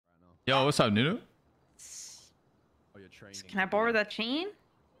Yo, what's up, Nunu? Can I borrow that chain? See,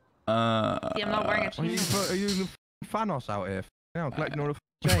 I'm not wearing a chain. Are you the Thanos out here? Yeah, I'm collecting all the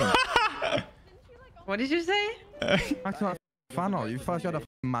chain. What did you say? Acting like Thanos. You first had a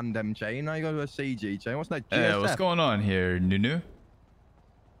Mandem chain, now you go to a CG chain. What's that? Hey, what's going on here, Nunu?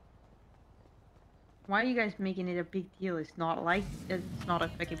 Why are you guys making it a big deal? It's not a fucking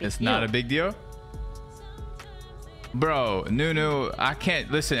big deal. It's not a big deal? Bro, Nunu, I can't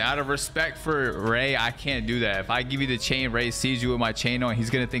listen. Out of respect for Ray, I can't do that. If I give you the chain, Ray sees you with my chain on, he's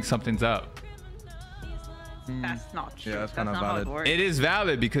gonna think something's up. That's not true. Yeah, that's kind of valid. It is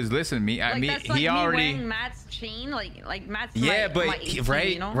valid because listen, he already wearing Matt's chain, like Matt's. Yeah, but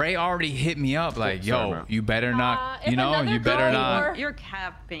Ray, you know? Ray already hit me up like, yo, you better not, you know, you better not. You're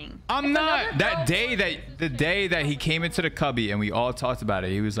capping. I'm not. The day that he came into the cubby and we all talked about it,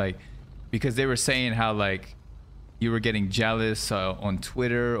 he was like, because they were saying how like you were getting jealous on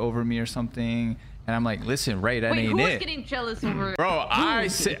Twitter over me or something. And I'm like, listen, Ray, that ain't it. Who's getting jealous over? Bro, I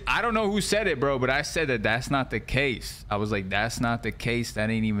don't know who said it, bro, but I said that that's not the case. I was like, that's not the case.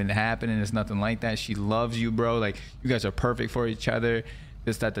 That ain't even happening. It's nothing like that. She loves you, bro. Like, you guys are perfect for each other.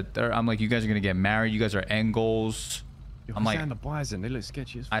 This, that, the third. I'm like, you guys are gonna get married. You guys are end goals. I'm like, the bison. They look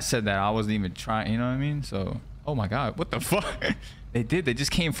sketchy as fuck. I said that I wasn't even trying. You know what I mean? So, oh my God, what the fuck? They did. They just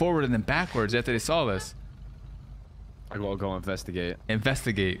came forward and then backwards after they saw us. I will go investigate.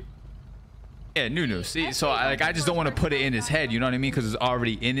 Investigate. Yeah, Nunu. See, so I just don't want to put it in his head. You know what I mean? Because it's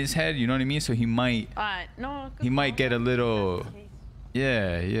already in his head. You know what I mean? So he might. He might get a little.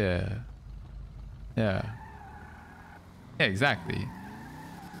 Yeah. Exactly.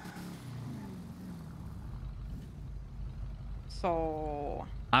 So.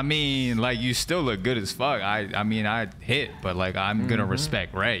 I mean, like, you still look good as fuck. I mean, I hit, but like, I'm gonna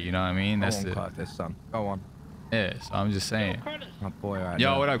respect Ray. You know what I mean? That's it. This son. Go on. Yeah. So I'm just saying. My boy. Right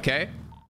Yo, now. what up, Kay?